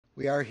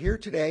We are here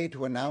today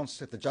to announce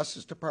that the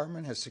Justice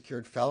Department has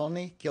secured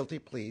felony guilty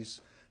pleas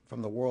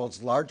from the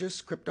world's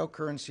largest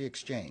cryptocurrency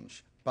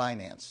exchange,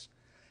 Binance,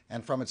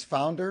 and from its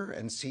founder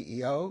and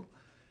CEO,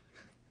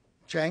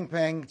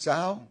 Changpeng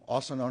Zhao,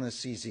 also known as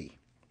CZ.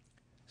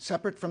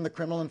 Separate from the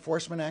criminal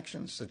enforcement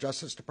actions the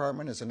Justice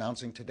Department is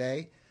announcing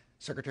today,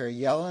 Secretary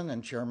Yellen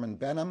and Chairman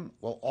Benham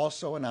will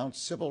also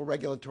announce civil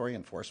regulatory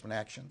enforcement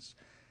actions,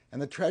 and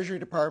the Treasury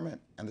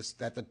Department and the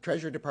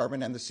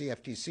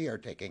CFTC are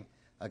taking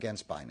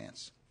against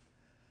Binance.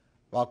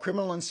 While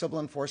criminal and civil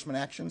enforcement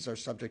actions are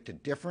subject to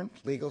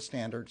different legal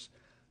standards,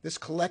 this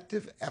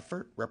collective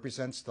effort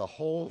represents the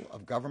whole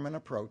of government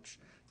approach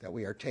that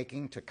we are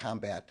taking to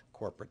combat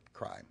corporate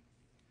crime.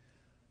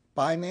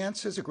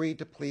 Binance has agreed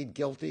to plead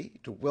guilty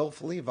to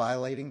willfully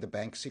violating the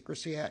Bank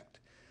Secrecy Act,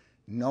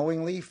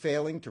 knowingly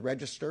failing to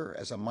register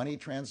as a money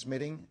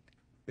transmitting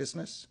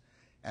business,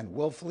 and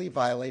willfully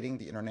violating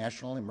the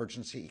International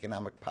Emergency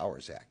Economic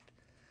Powers Act.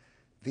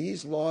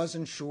 These laws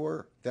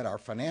ensure that our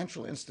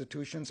financial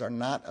institutions are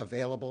not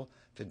available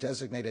to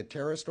designated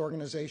terrorist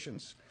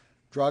organizations,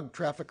 drug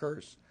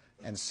traffickers,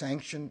 and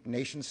sanctioned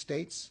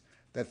nation-states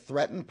that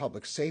threaten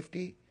public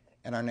safety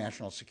and our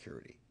national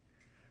security.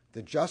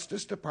 The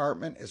Justice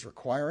Department is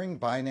requiring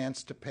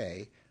Binance to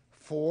pay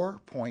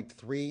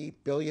 $4.3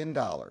 billion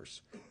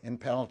in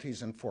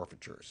penalties and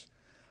forfeitures.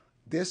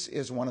 This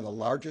is one of the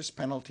largest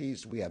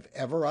penalties we have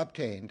ever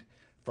obtained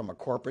from a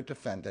corporate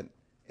defendant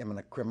in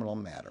a criminal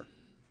matter.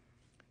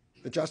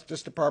 The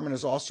Justice Department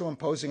is also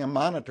imposing a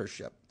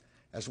monitorship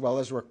as well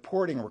as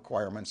reporting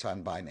requirements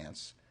on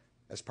Binance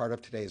as part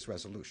of today's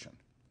resolution.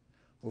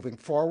 Moving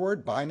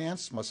forward,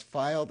 Binance must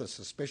file the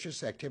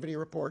suspicious activity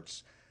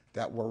reports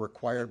that were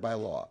required by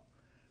law.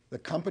 The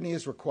company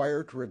is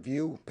required to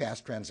review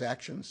past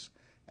transactions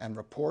and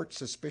report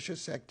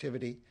suspicious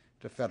activity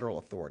to federal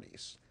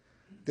authorities.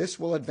 This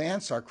will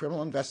advance our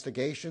criminal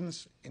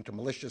investigations into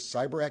malicious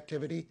cyber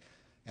activity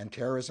and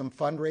terrorism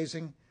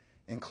fundraising,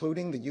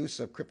 including the use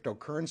of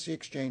cryptocurrency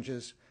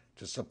exchanges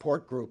to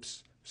support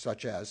groups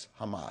such as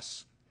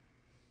Hamas.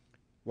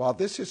 While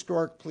this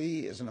historic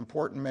plea is an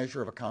important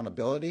measure of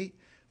accountability,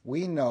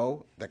 we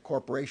know that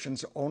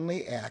corporations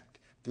only act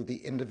through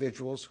the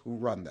individuals who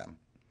run them.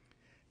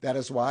 That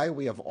is why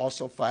we have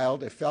also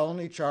filed a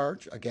felony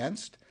charge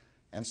against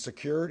and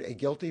secured a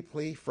guilty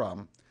plea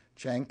from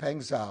Changpeng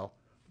Zhao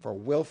for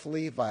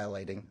willfully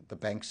violating the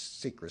Bank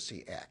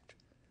Secrecy Act.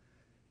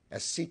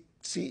 As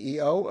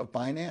CEO of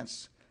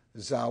Binance,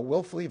 Zhao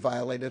willfully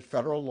violated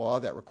federal law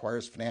that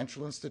requires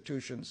financial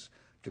institutions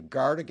to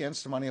guard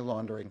against money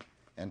laundering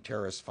and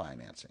terrorist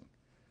financing.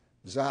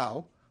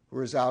 Zhao,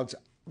 who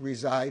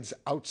resides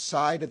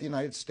outside of the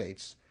United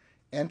States,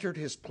 entered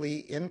his plea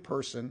in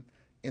person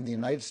in the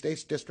United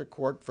States District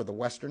Court for the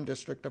Western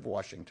District of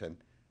Washington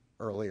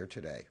earlier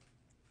today.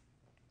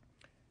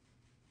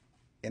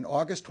 In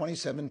August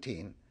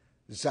 2017,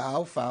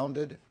 Zhao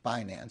founded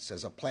Binance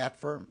as a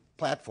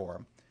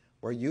platform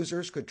where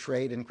users could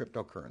trade in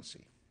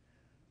cryptocurrency.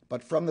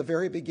 But from the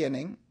very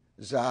beginning,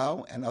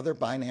 Zhao and other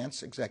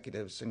Binance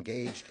executives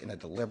engaged in a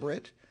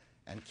deliberate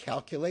and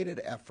calculated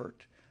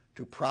effort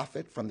to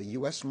profit from the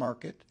U.S.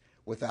 market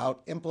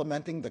without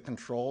implementing the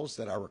controls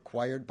that are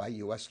required by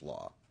U.S.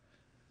 law.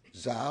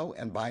 Zhao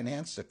and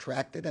Binance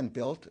attracted and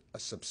built a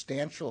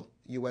substantial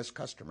U.S.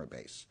 customer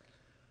base.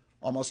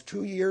 Almost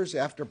 2 years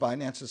after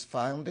Binance's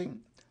founding,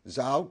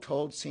 Zhao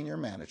told senior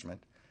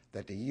management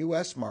that the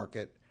U.S.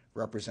 market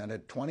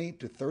represented 20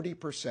 to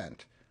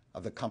 30%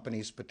 of the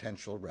company's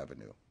potential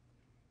revenue.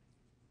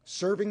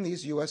 Serving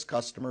these U.S.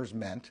 customers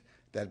meant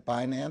that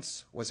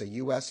Binance was a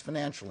U.S.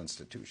 financial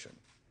institution.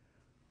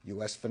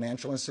 U.S.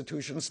 financial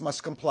institutions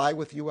must comply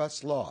with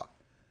U.S. law.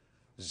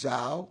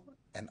 Zhao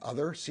and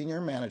other senior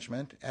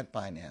management at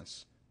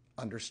Binance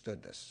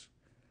understood this.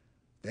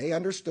 They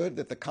understood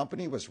that the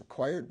company was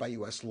required by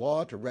U.S.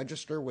 law to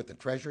register with the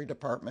Treasury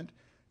Department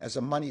as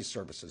a money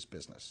services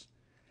business.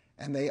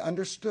 And they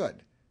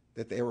understood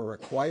that they were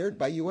required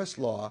by U.S.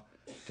 law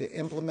to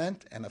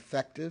implement an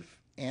effective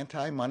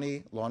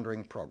anti-money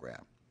laundering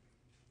program.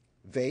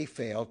 They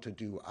failed to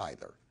do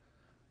either.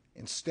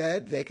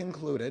 Instead, they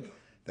concluded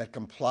that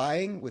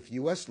complying with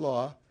U.S.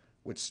 law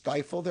would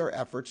stifle their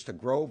efforts to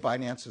grow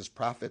Binance's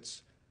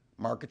profits,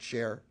 market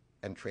share,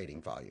 and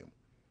trading volume.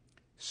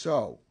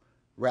 So,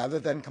 rather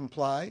than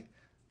comply,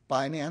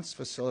 Binance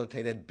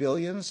facilitated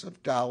billions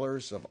of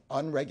dollars of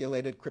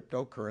unregulated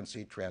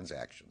cryptocurrency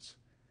transactions.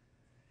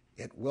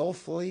 It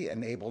willfully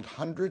enabled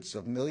hundreds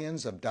of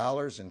millions of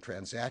dollars in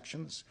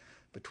transactions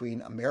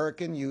between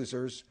American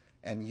users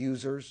and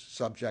users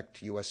subject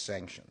to U.S.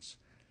 sanctions.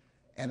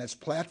 And its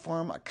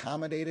platform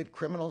accommodated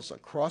criminals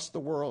across the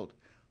world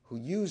who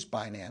use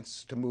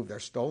Binance to move their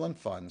stolen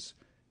funds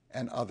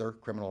and other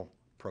criminal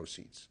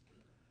proceeds.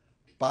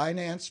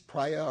 Binance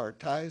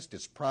prioritized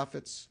its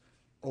profits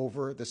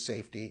over the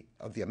safety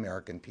of the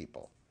American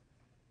people.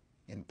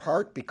 In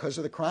part because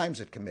of the crimes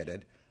it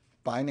committed,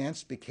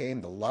 Binance became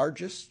the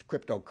largest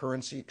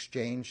cryptocurrency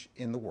exchange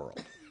in the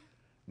world.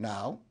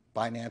 Now,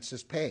 Binance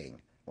is paying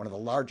one of the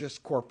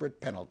largest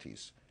corporate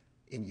penalties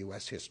in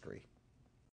U.S. history.